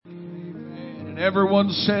Everyone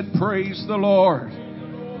said, praise the Lord.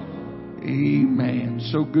 Amen.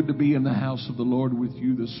 So good to be in the house of the Lord with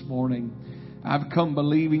you this morning. I've come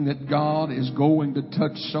believing that God is going to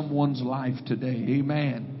touch someone's life today.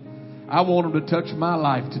 Amen. I want Him to touch my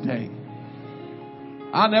life today.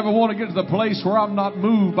 I never want to get to the place where I'm not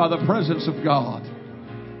moved by the presence of God.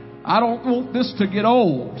 I don't want this to get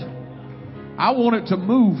old. I want it to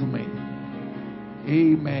move me.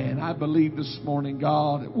 Amen. I believe this morning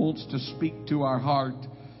God wants to speak to our heart.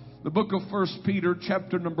 The book of 1 Peter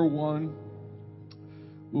chapter number 1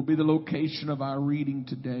 will be the location of our reading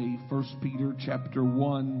today. 1 Peter chapter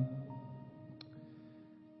 1.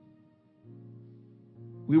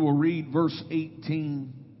 We will read verse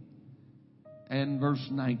 18 and verse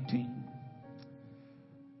 19.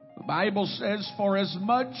 The Bible says, "For as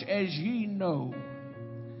much as ye know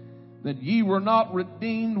that ye were not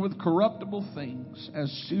redeemed with corruptible things,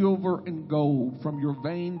 as silver and gold, from your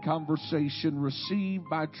vain conversation received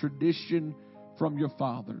by tradition from your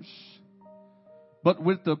fathers, but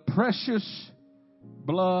with the precious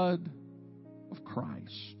blood of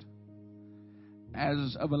Christ,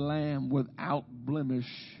 as of a lamb without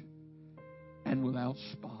blemish and without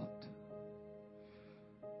spot."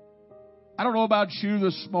 I don't know about you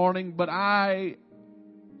this morning, but I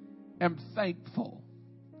am thankful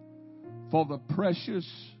for the precious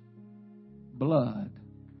blood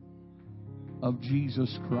of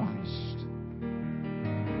Jesus Christ.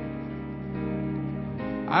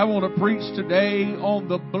 I want to preach today on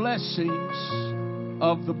the blessings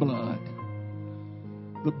of the blood.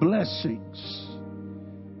 The blessings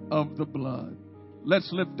of the blood.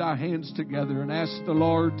 Let's lift our hands together and ask the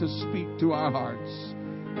Lord to speak to our hearts.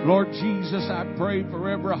 Lord Jesus, I pray for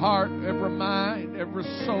every heart, every mind, every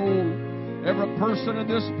soul, every person in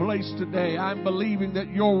this place today. I'm believing that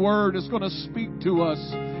your word is going to speak to us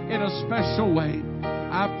in a special way.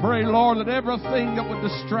 I pray, Lord, that everything that would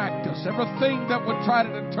distract us, everything that would try to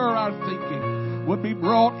deter our thinking, would be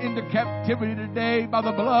brought into captivity today by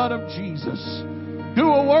the blood of Jesus. Do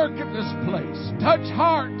a work in this place. Touch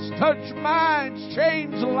hearts, touch minds,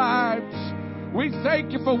 change lives. We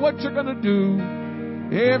thank you for what you're going to do.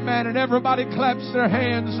 Amen. And everybody claps their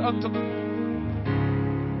hands unto the Lord.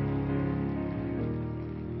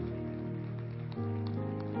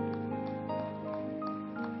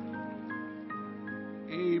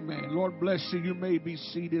 Amen. Lord bless you. You may be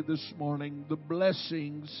seated this morning. The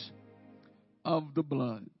blessings of the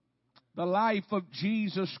blood. The life of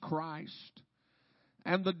Jesus Christ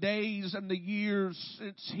and the days and the years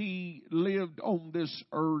since He lived on this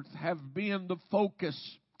earth have been the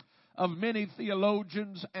focus of many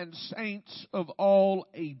theologians and saints of all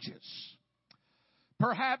ages.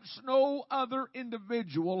 Perhaps no other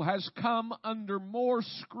individual has come under more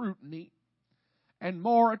scrutiny and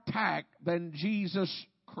more attack than Jesus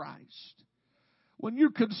Christ. When you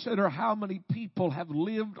consider how many people have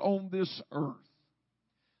lived on this earth,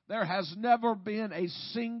 there has never been a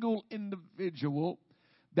single individual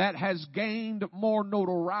that has gained more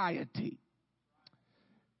notoriety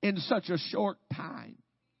in such a short time.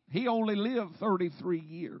 He only lived 33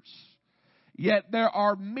 years. Yet there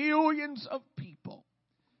are millions of people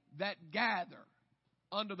that gather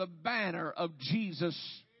under the banner of Jesus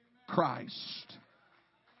Christ.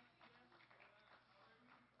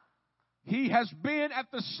 He has been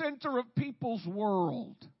at the center of people's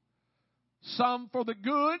world. Some for the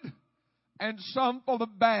good and some for the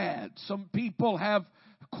bad. Some people have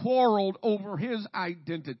quarreled over His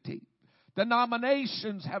identity.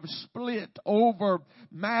 Denominations have split over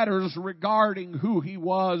matters regarding who He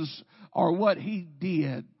was or what He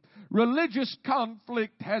did. Religious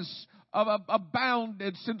conflict has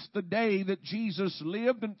abounded since the day that Jesus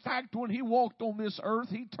lived. In fact, when He walked on this earth,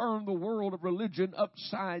 He turned the world of religion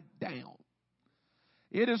upside down.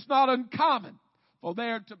 It is not uncommon for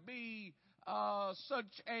there to be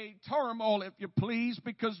such a turmoil, if you please,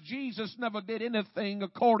 because Jesus never did anything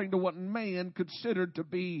according to what man considered to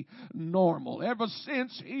be normal. Ever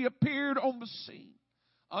since He appeared on the scene,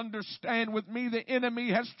 understand with me, the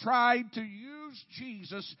enemy has tried to use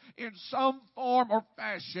Jesus in some form or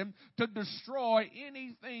fashion to destroy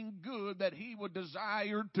anything good that He would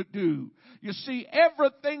desire to do. You see,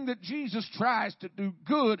 everything that Jesus tries to do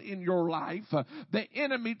good in your life, the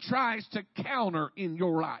enemy tries to counter in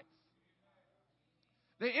your life.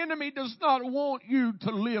 The enemy does not want you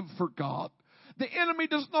to live for God. The enemy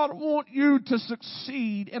does not want you to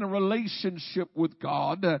succeed in a relationship with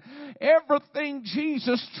God. Everything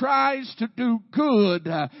Jesus tries to do good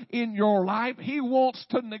in your life, He wants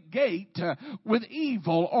to negate with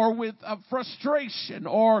evil or with frustration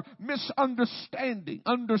or misunderstanding.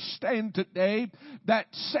 Understand today that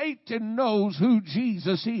Satan knows who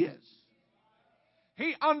Jesus is.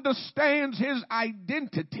 He understands his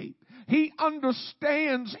identity. He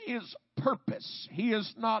understands his purpose. He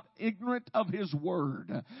is not ignorant of his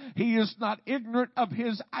word. He is not ignorant of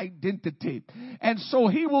his identity. And so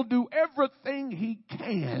he will do everything he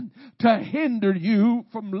can to hinder you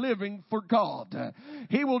from living for God.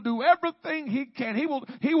 He will do everything he can. He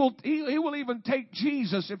will even take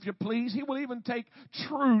Jesus, if you please. He will even take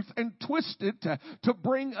truth and twist it to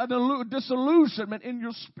bring a disillusionment in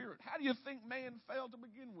your spirit. How do you think man fell to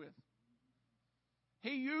begin with?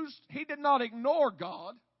 He did not ignore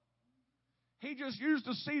God. He just used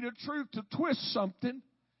the seed of truth to twist something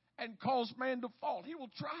and cause man to fall. He will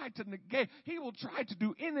try to negate. He will try to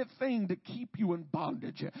do anything to keep you in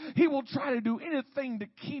bondage. He will try to do anything to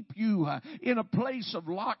keep you in a place of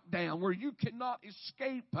lockdown where you cannot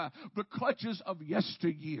escape the clutches of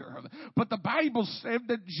yesteryear. But the Bible said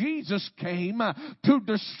that Jesus came to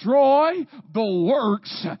destroy the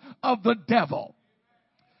works of the devil.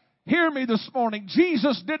 Hear me this morning.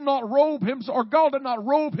 Jesus did not robe himself, or God did not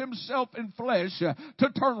robe himself in flesh to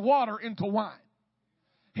turn water into wine.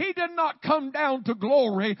 He did not come down to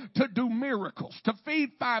glory to do miracles, to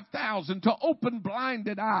feed 5,000, to open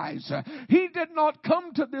blinded eyes. He did not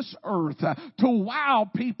come to this earth to wow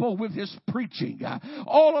people with his preaching.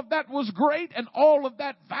 All of that was great, and all of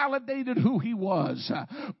that validated who he was.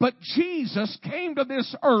 But Jesus came to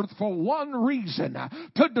this earth for one reason: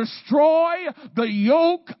 to destroy the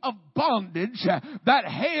yoke of bondage that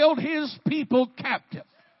held his people captive.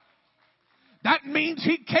 That means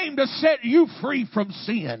he came to set you free from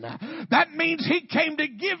sin. That means he came to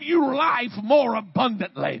give you life more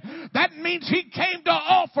abundantly. That means he came to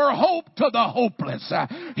offer hope to the hopeless.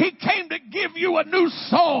 He came to give you a new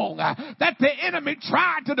song that the enemy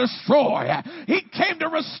tried to destroy. He came to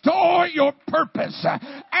restore your purpose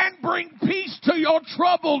and bring peace to your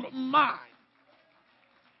troubled mind.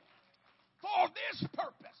 For this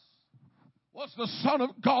purpose was the Son of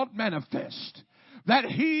God manifest, that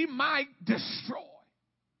he might destroy,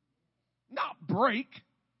 not break.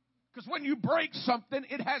 Because when you break something,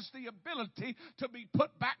 it has the ability to be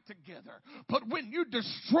put back together. But when you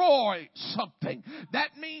destroy something,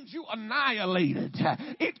 that means you annihilate it.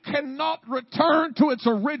 It cannot return to its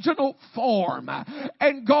original form.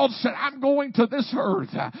 And God said, I'm going to this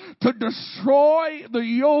earth to destroy the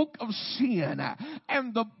yoke of sin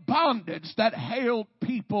and the bondage that held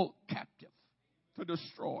people captive. To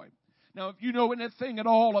destroy. Now, if you know anything at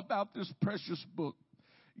all about this precious book,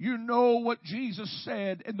 you know what Jesus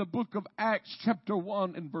said in the book of Acts chapter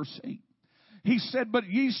 1 and verse 8. He said, but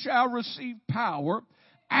ye shall receive power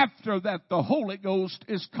after that the Holy Ghost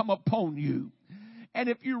is come upon you. And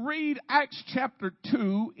if you read Acts chapter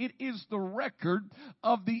 2, it is the record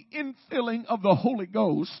of the infilling of the Holy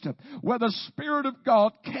Ghost, where the Spirit of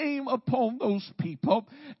God came upon those people,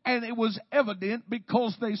 and it was evident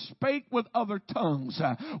because they spake with other tongues,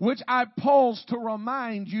 which I pause to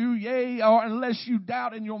remind you, yea, or unless you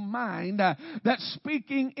doubt in your mind, that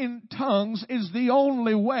speaking in tongues is the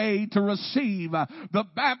only way to receive the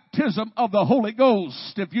baptism of the Holy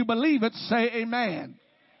Ghost. If you believe it, say amen.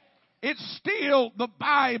 It's still the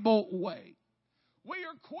Bible way. We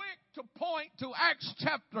are quick to point to Acts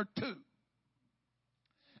chapter 2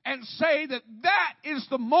 and say that that is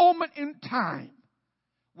the moment in time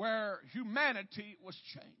where humanity was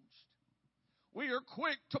changed. We are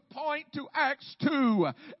quick to point to Acts 2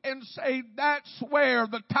 and say that's where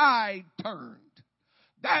the tide turned.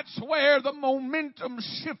 That's where the momentum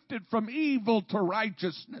shifted from evil to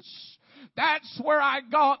righteousness. That's where I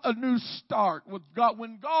got a new start with God.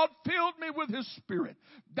 When God filled me with His Spirit,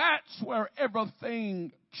 that's where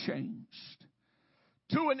everything changed.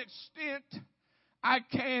 To an extent, I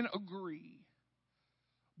can agree.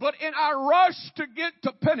 But in our rush to get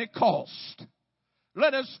to Pentecost,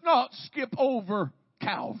 let us not skip over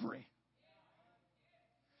Calvary.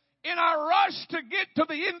 In our rush to get to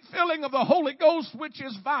the infilling of the Holy Ghost, which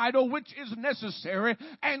is vital, which is necessary,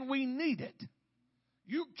 and we need it,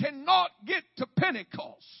 you cannot get to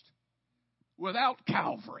Pentecost without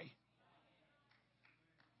Calvary.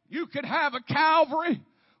 You could have a Calvary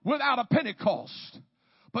without a Pentecost,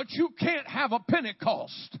 but you can't have a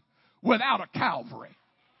Pentecost without a Calvary.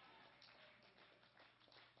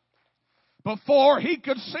 Before He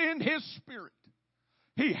could send His Spirit,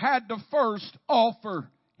 He had to first offer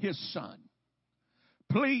His Son.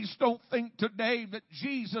 Please don't think today that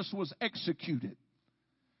Jesus was executed.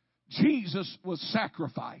 Jesus was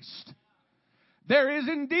sacrificed. There is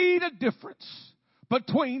indeed a difference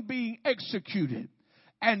between being executed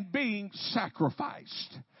and being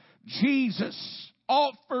sacrificed. Jesus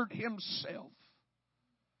offered Himself,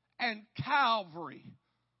 and Calvary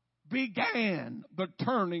began the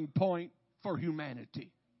turning point for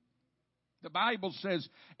humanity. The Bible says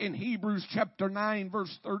in Hebrews chapter 9,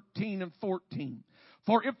 verse 13 and 14,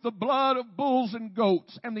 "For if the blood of bulls and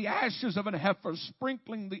goats and the ashes of an heifer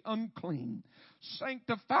sprinkling the unclean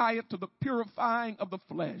sanctify it to the purifying of the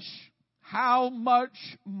flesh, how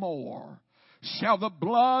much more shall the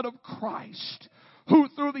blood of Christ, who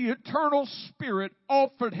through the eternal Spirit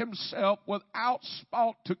offered himself without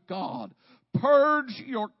spot to God, purge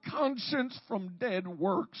your conscience from dead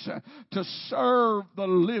works to serve the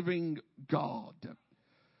living God."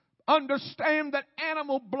 Understand that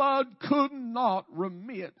animal blood could not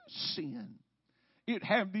remit sin. It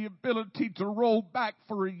had the ability to roll back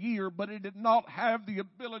for a year, but it did not have the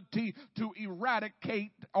ability to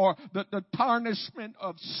eradicate or the tarnishment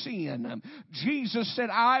of sin. Jesus said,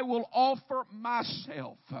 "I will offer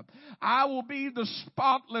myself. I will be the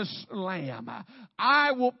spotless lamb.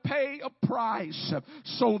 I will pay a price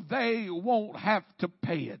so they won't have to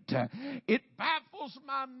pay it." It baffles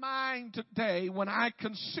my mind today when I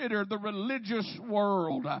consider the religious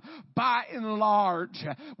world, by and large,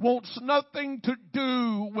 wants nothing to do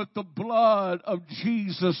with the blood of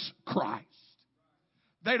Jesus Christ.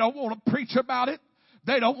 They don't want to preach about it.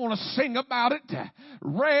 They don't want to sing about it.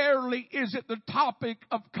 Rarely is it the topic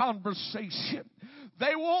of conversation.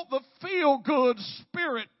 They want the feel-good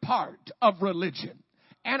spirit part of religion.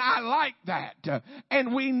 And I like that.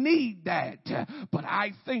 And we need that. But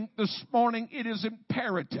I think this morning it is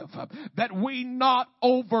imperative that we not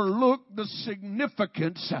overlook the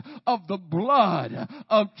significance of the blood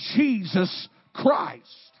of Jesus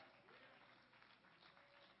Christ.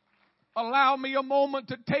 Allow me a moment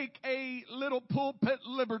to take a little pulpit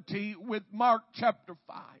liberty with Mark chapter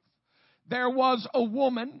 5. There was a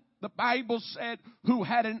woman, the Bible said, who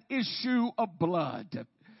had an issue of blood.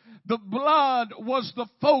 The blood was the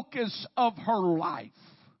focus of her life.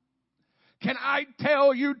 Can I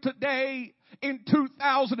tell you today in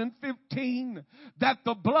 2015 that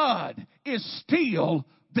the blood is still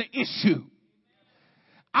the issue?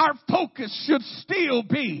 Our focus should still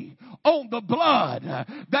be on the blood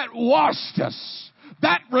that washed us,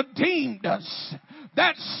 that redeemed us,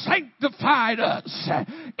 that sanctified us.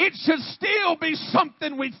 It should still be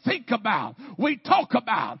something we think about, we talk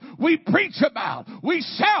about, we preach about, we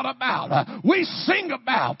shout about, we sing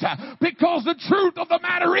about. Because the truth of the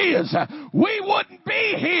matter is, we wouldn't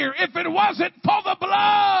be here if it wasn't for the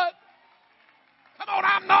blood. Come on,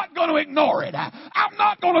 I'm not going to ignore it. I'm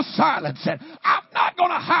not going to silence it. I'm not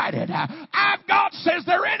going to hide it. God says,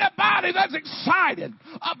 there anybody that's excited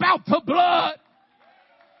about the blood?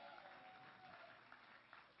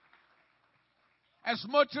 As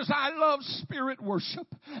much as I love spirit worship,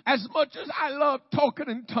 as much as I love talking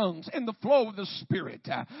in tongues in the flow of the Spirit,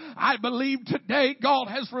 I believe today God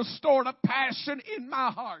has restored a passion in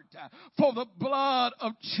my heart for the blood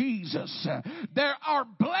of Jesus. There are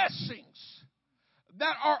blessings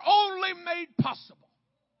that are only made possible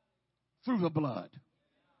through the blood.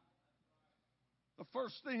 The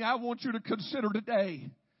first thing I want you to consider today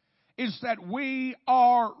is that we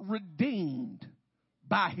are redeemed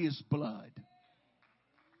by His blood.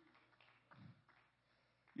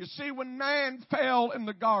 You see, when man fell in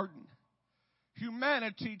the garden,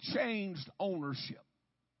 humanity changed ownership.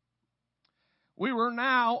 We were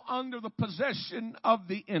now under the possession of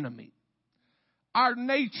the enemy. Our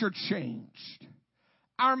nature changed.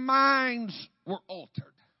 Our minds were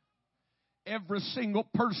altered. Every single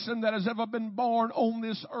person that has ever been born on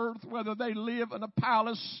this earth, whether they live in a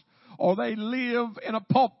palace or they live in a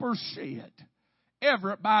pauper shed,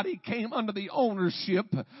 everybody came under the ownership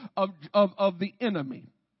of the enemy.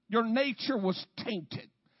 Your nature was tainted.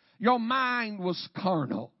 Your mind was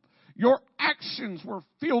carnal. Your actions were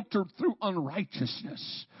filtered through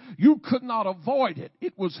unrighteousness. You could not avoid it.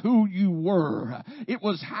 It was who you were. It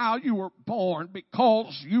was how you were born,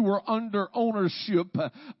 because you were under ownership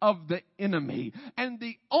of the enemy. And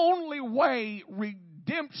the only way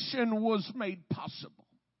redemption was made possible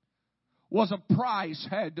was a price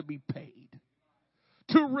had to be paid.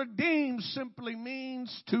 To redeem simply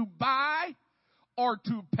means to buy or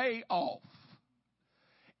to pay off.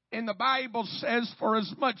 And the Bible says, "For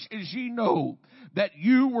as much as ye know that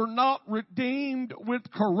you were not redeemed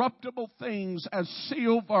with corruptible things as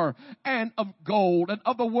silver and of gold." In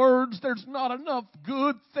other words, there's not enough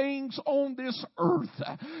good things on this earth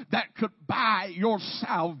that could buy your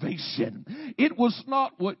salvation. It was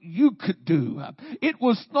not what you could do. It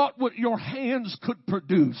was not what your hands could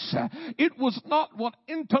produce. It was not what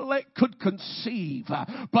intellect could conceive.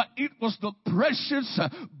 But it was the precious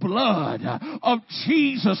blood of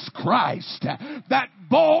Jesus Christ that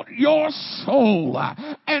bought your soul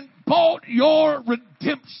and bought your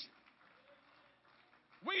redemption.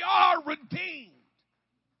 We are are redeemed.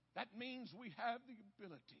 That means we have the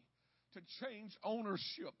ability to change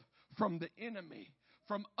ownership from the enemy,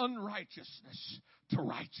 from unrighteousness to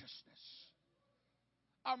righteousness.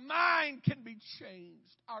 Our mind can be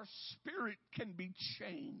changed. Our spirit can be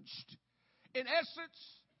changed. In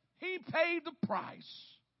essence, He paid the price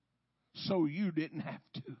so you didn't have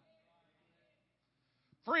to.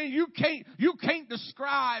 Friend, you can't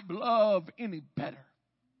describe love any better.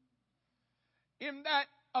 In that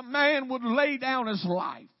a man would lay down his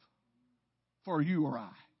life for you or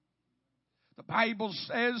I. The Bible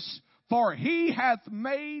says, for He hath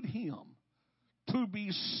made Him to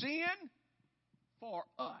be sin for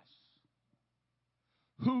us,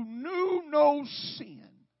 who knew no sin,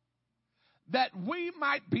 that we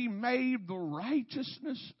might be made the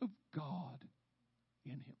righteousness of God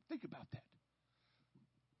in Him. Think about that.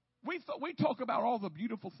 We talk about all the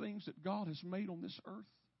beautiful things that God has made on this earth.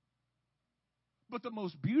 But the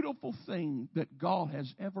most beautiful thing that God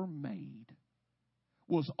has ever made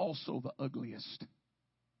was also the ugliest.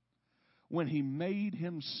 When He made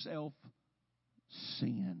Himself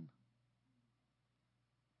sin.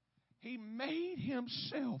 He made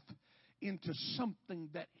Himself into something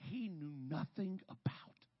that He knew nothing about.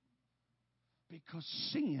 Because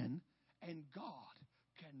sin and God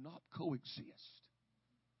cannot coexist.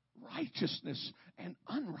 Righteousness and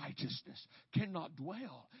unrighteousness cannot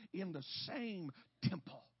dwell in the same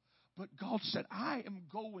temple. But God said, I am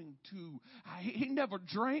going to, He never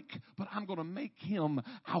drank, but I'm going to make him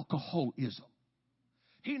alcoholism.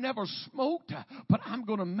 He never smoked, but I'm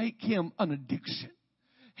going to make him an addiction.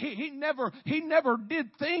 He never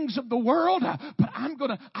did things of the world, but I'm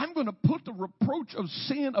gonna put the reproach of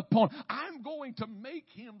sin upon. I'm going to make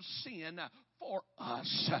him sin for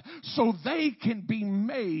us so they can be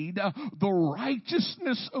made the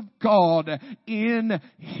righteousness of God in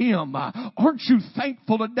Him. Aren't you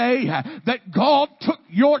thankful today that God took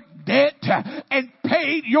your debt and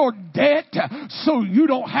paid your debt so you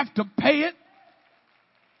don't have to pay it?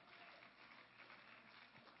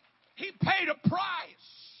 He paid a price.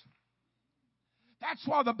 That's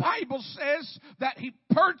why the Bible says that He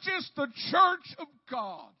purchased the church of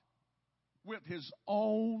God with His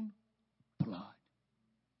own blood.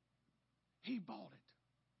 He bought it.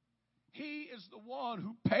 He is the one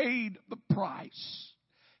who paid the price.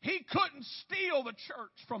 He couldn't steal the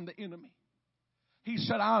church from the enemy. He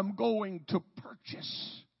said, I'm going to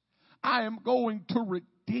purchase. I am going to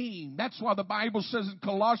redeem. That's why the Bible says in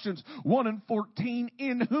Colossians 1:14,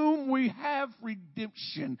 in whom we have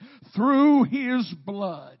redemption through His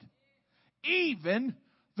blood, even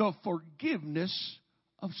the forgiveness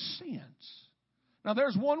of sins. Now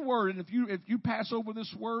there's one word, and if you pass over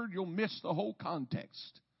this word, you'll miss the whole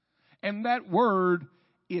context. And that word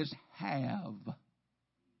is have.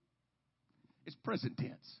 It's present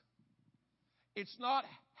tense. It's not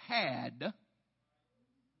had,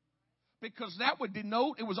 because that would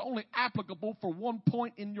denote it was only applicable for one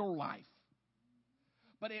point in your life.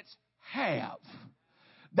 But it's have.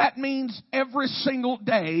 That means every single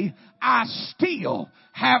day I still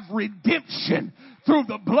have redemption through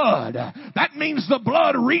the blood. That means the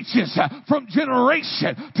blood reaches from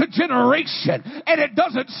generation to generation. And it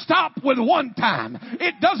doesn't stop with one time.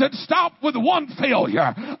 It doesn't stop with one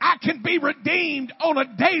failure. I can be redeemed on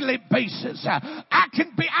a daily basis.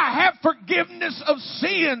 I have forgiveness of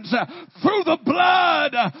sins through the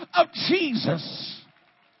blood of Jesus.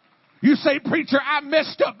 You say, preacher, I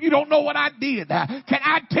messed up. You don't know what I did. Can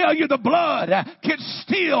I tell you the blood can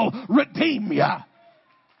still redeem you?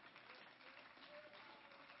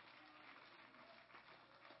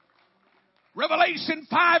 Revelation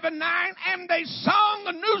 5:9, and they sung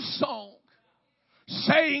a new song,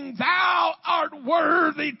 saying, thou art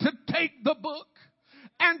worthy to take the book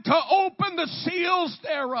and to open the seals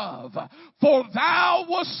thereof, for thou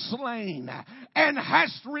wast slain and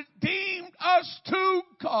hast redeemed us to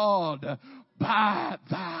God by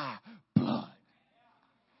thy blood.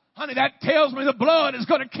 Honey, that tells me the blood is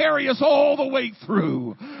going to carry us all the way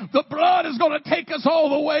through. The blood is going to take us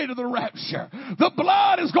all the way to the rapture. The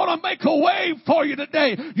blood is going to make a way for you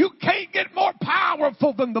today. You can't get more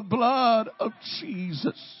powerful than the blood of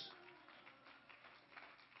Jesus.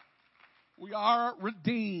 We are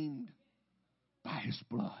redeemed by His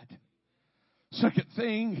blood. Second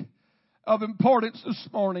thing of importance this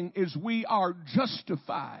morning is we are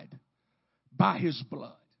justified by His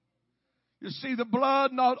blood. You see, the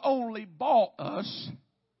blood not only bought us,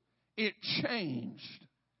 it changed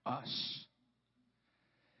us.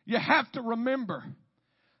 You have to remember,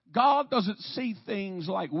 God doesn't see things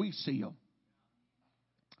like we see them.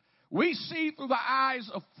 We see through the eyes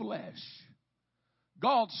of flesh.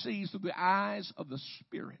 God sees through the eyes of the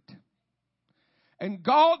Spirit. And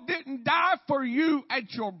God didn't die for you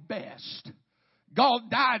at your best.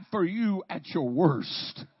 God died for you at your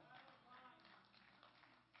worst.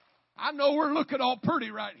 I know we're looking all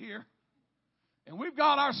pretty right here. And we've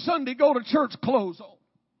got our Sunday go to church clothes on.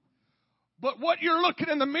 But what you're looking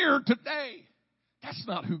in the mirror today, that's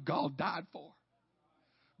not who God died for.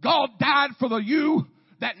 God died for the you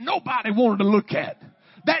that nobody wanted to look at.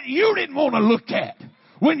 That you didn't want to look at.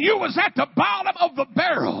 When you was at the bottom of the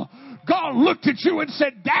barrel, God looked at you and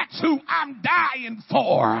said, that's who I'm dying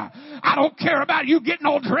for. I don't care about you getting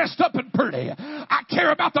all dressed up and pretty. I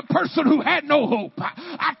care about the person who had no hope.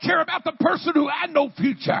 I care about the person who had no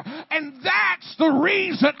future. And that's the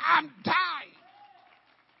reason I'm dying.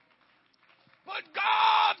 But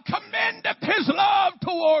God commendeth His love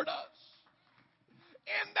toward us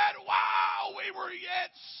in that while we were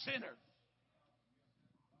yet sinners,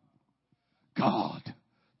 God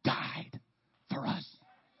died for us.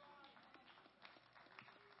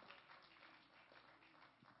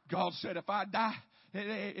 God said, if I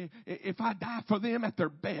die for them at their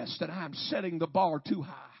best, then I'm setting the bar too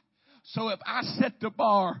high. So if I set the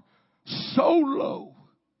bar so low,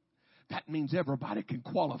 that means everybody can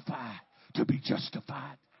qualify to be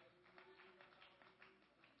justified.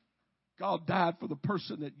 God died for the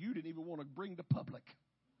person that you didn't even want to bring to public.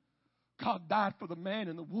 God died for the man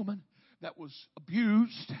and the woman that was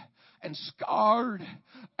abused and scarred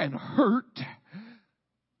and hurt.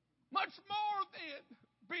 Much more than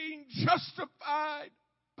being justified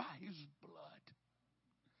by His blood,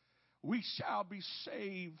 we shall be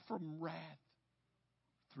saved from wrath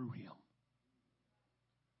through Him.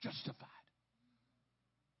 Justified.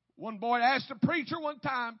 One boy asked a preacher one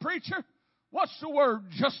time, preacher, what's the word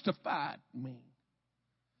justified mean?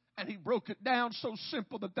 And he broke it down so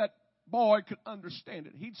simple that boy could understand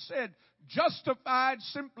it. He said, justified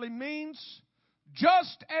simply means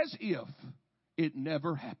just as if it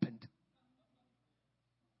never happened.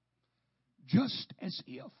 Just as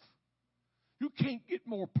if. You can't get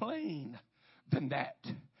more plain than that.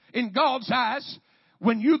 In God's eyes,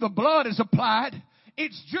 when the blood is applied,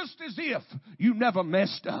 it's just as if you never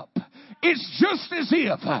messed up. It's just as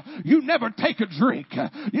if you never take a drink.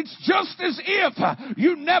 It's just as if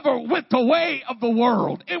you never went the way of the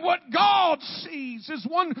world. And what God sees is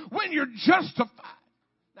when you're justified.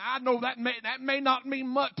 Now, I know that may not mean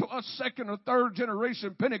much to us second or third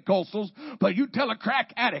generation Pentecostals, but you tell a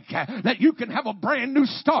crack addict that you can have a brand new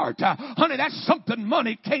start. Honey, that's something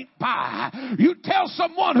money can't buy. You tell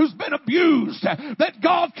someone who's been abused that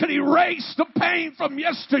God can erase the pain from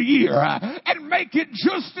yesteryear and make it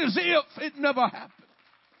just as if it never happened.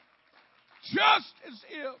 Just as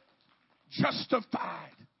if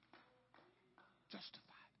justified. Justified.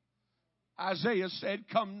 Isaiah said,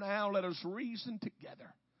 come now, let us reason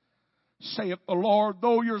together. Saith the Lord,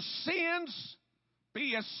 though your sins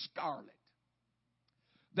be as scarlet,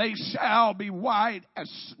 they shall be white as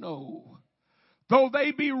snow. Though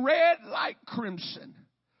they be red like crimson,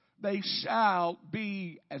 they shall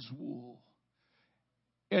be as wool.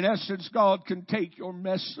 In essence, God can take your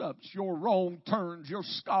mess ups, your wrong turns, your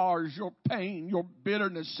scars, your pain, your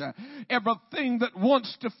bitterness, everything that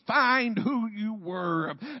once defined who you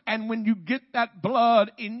were. And when you get that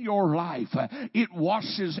blood in your life, it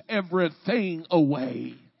washes everything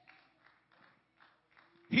away.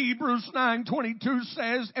 Hebrews 9:22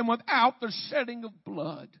 says, and without the shedding of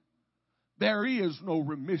blood, there is no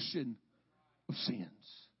remission of sins.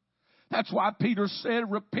 That's why Peter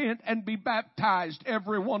said, repent and be baptized,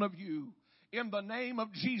 every one of you, in the name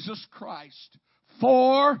of Jesus Christ,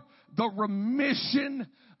 for the remission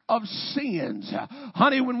of sins.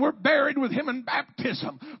 Honey, when we're buried with Him in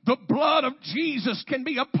baptism, the blood of Jesus can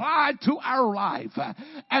be applied to our life,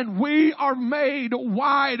 and we are made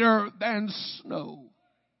whiter than snow.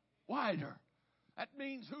 Whiter. That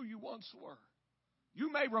means who you once were.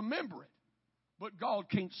 You may remember it, but God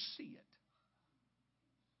can't see it.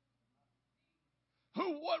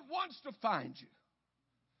 What wants to find you?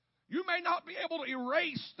 You may not be able to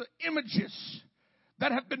erase the images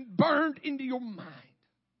that have been burned into your mind.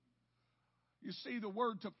 You see, the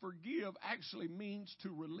word to forgive actually means to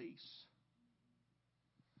release.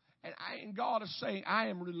 And God is saying, I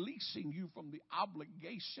am releasing you from the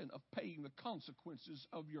obligation of paying the consequences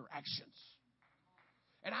of your actions.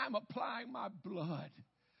 And I'm applying my blood.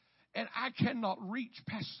 And I cannot reach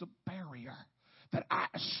past the barrier that I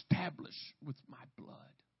establish with my blood.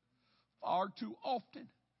 Far too often,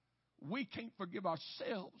 we can't forgive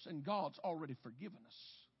ourselves, and God's already forgiven us.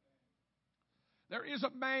 There is a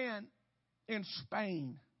man in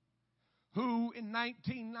Spain who, in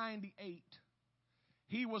 1998,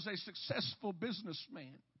 he was a successful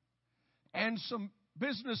businessman, and some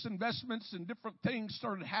business investments and different things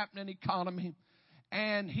started happening in the economy.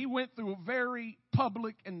 And he went through a very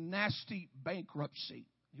public and nasty bankruptcy.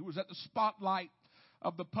 He was at the spotlight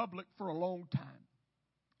of the public for a long time.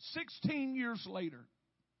 16 years later,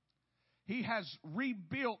 he has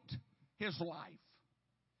rebuilt his life.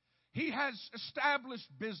 He has established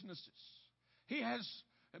businesses. He has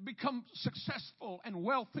become successful and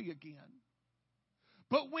wealthy again.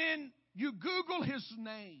 But when you Google his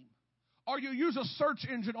name, or you use a search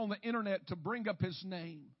engine on the internet to bring up his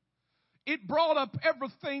name, it brought up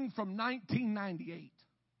everything from 1998.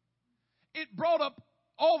 It brought up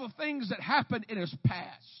all the things that happened in his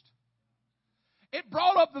past. It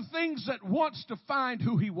brought up the things that once defined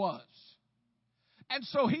who he was. And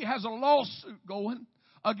so he has a lawsuit going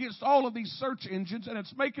against all of these search engines, and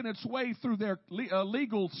it's making its way through their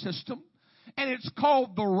legal system. And it's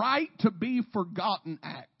called the Right to Be Forgotten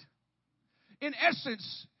Act. In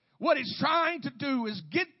essence, what he's trying to do is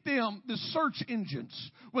get them, the search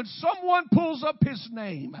engines, when someone pulls up his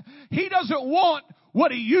name, he doesn't want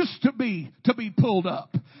what he used to be pulled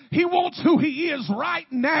up. He wants who he is right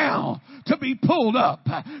now to be pulled up.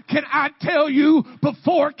 Can I tell you,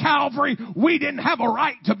 before Calvary, we didn't have a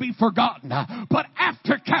right to be forgotten. But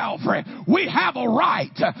after Calvary, we have a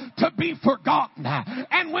right to be forgotten.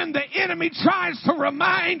 And when the enemy tries to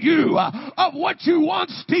remind you of what you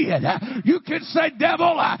once did, you can say,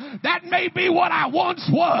 devil, that may be what I once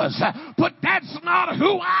was, but that's not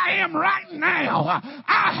who I am right now.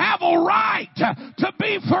 I have a right to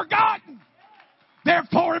be forgotten.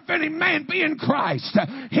 Therefore, if any man be in Christ,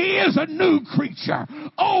 he is a new creature.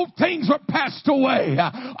 Old things are passed away.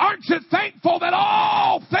 Aren't you thankful that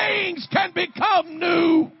all things can become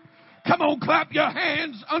new? Come on, clap your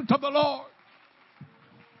hands unto the Lord.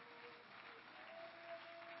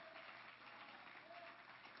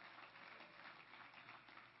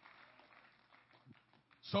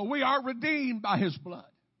 So we are redeemed by his blood.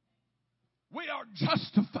 We are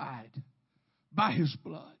justified by his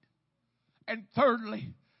blood. And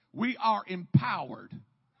thirdly, we are empowered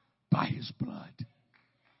by his blood.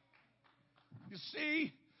 You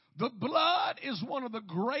see, the blood is one of the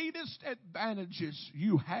greatest advantages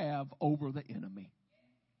you have over the enemy.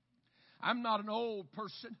 I'm not an old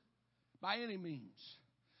person by any means,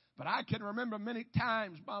 but I can remember many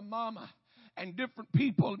times my mama and different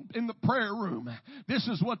people in the prayer room, this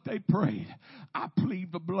is what they prayed. I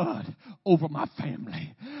plead the blood over my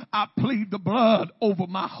family. I plead the blood over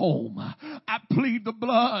my home. I plead the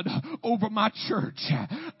blood over my church.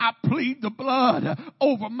 I plead the blood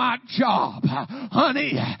over my job.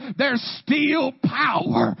 Honey, there's still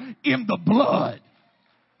power in the blood.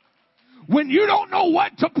 When you don't know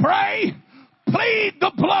what to pray, plead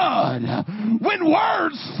the blood. When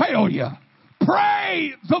words fail you,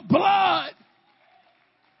 pray the blood.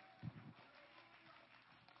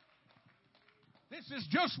 This is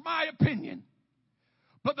just my opinion.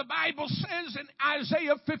 But the Bible says in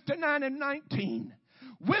Isaiah 59 and 19,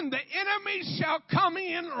 when the enemy shall come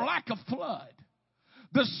in like a flood,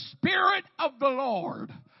 the Spirit of the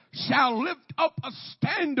Lord shall lift up a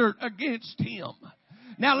standard against him.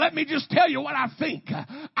 Now let me just tell you what I think.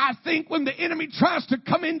 I think when the enemy tries to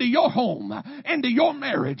come into your home, into your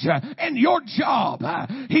marriage, and your job,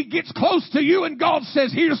 he gets close to you and God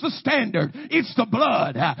says, here's the standard. It's the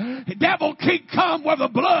blood. The devil can't come where the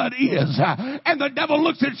blood is. And the devil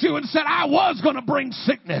looks at you and said, I was going to bring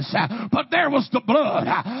sickness, but there was the blood.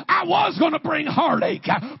 I was going to bring heartache,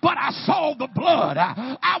 but I saw the blood.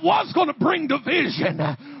 I was going to bring division,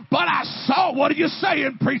 but I saw, what are you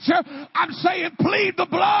saying, preacher? I'm saying plead the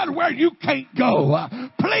blood where you can't go.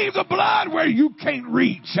 Plead the blood where you can't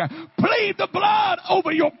reach. Plead the blood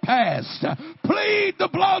over your past. Plead the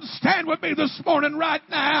blood. Stand with me this morning right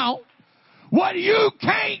now. What you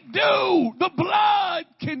can't do, the blood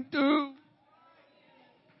can do.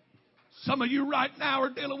 Some of you right now are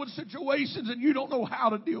dealing with situations and you don't know how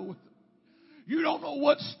to deal with them. You don't know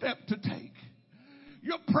what step to take.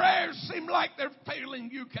 Your prayers seem like they're failing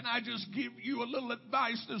you. Can I just give you a little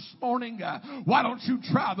advice this morning? Why don't you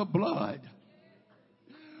try the blood?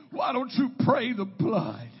 Why don't you pray the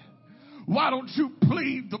blood? Why don't you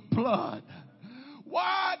plead the blood?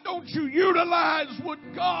 Why don't you utilize what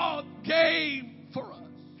God gave for us?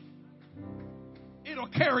 It'll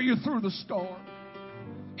carry you through the storm.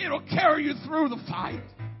 It'll carry you through the fight.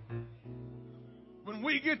 When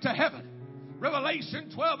we get to heaven,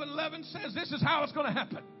 Revelation 12:11 says this is how it's going to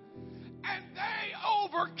happen. And they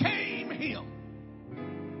overcame him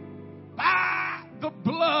by the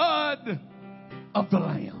blood of the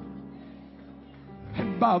Lamb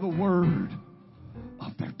and by the word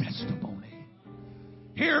of their testimony.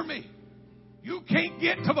 Hear me. You can't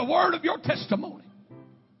get to the word of your testimony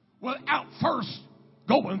without first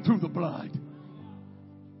going through the blood.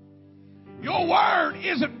 Your word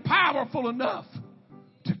isn't powerful enough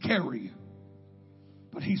to carry you.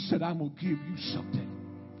 But he said, I'm going to give you something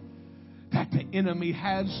that the enemy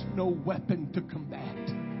has no weapon to combat.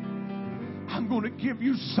 I'm going to give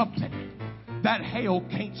you something that hell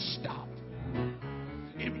can't stop.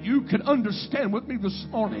 If you can understand with me this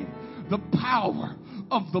morning the power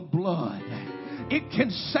of the blood, it can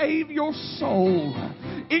save your soul.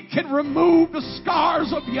 It can remove the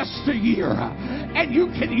scars of yesteryear. And you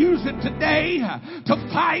can use it today to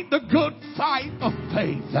fight the good fight of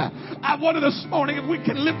faith. I wonder this morning if we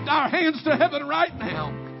can lift our hands to heaven right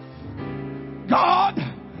now. God,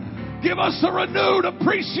 give us a renewed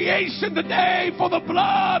appreciation today for the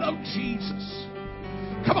blood of Jesus.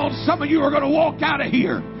 Come on, some of you are going to walk out of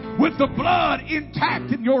here with the blood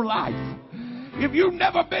intact in your life. If you've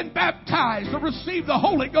never been baptized or received the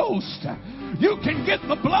Holy Ghost, you can get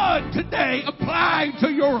the blood today applied to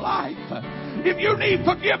your life. If you need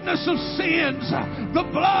forgiveness of sins, the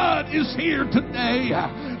blood is here today.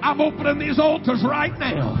 I'm opening these altars right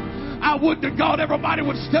now. I would to God everybody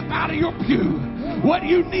would step out of your pew. What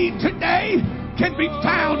you need today can be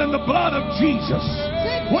found in the blood of Jesus.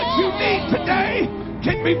 What you need today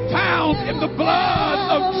can be found in the blood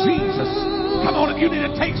of Jesus. Come on, if you need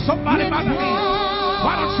to take somebody by the hand,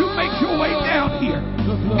 why don't you make your way down here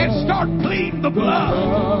and start pleading the blood.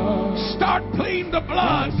 Start pleading the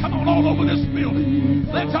blood. Come on, all over this building.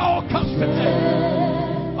 Let's all come today.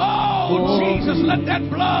 Oh, Jesus, let that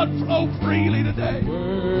blood flow freely today.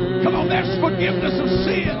 Come on, there's forgiveness of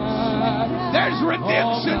sins. There's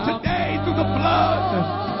redemption today through the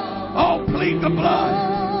blood. Oh, plead the blood.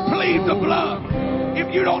 Plead the blood.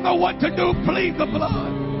 If you don't know what to do, plead the blood.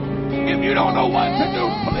 If you don't know what to do,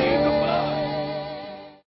 plead the blood.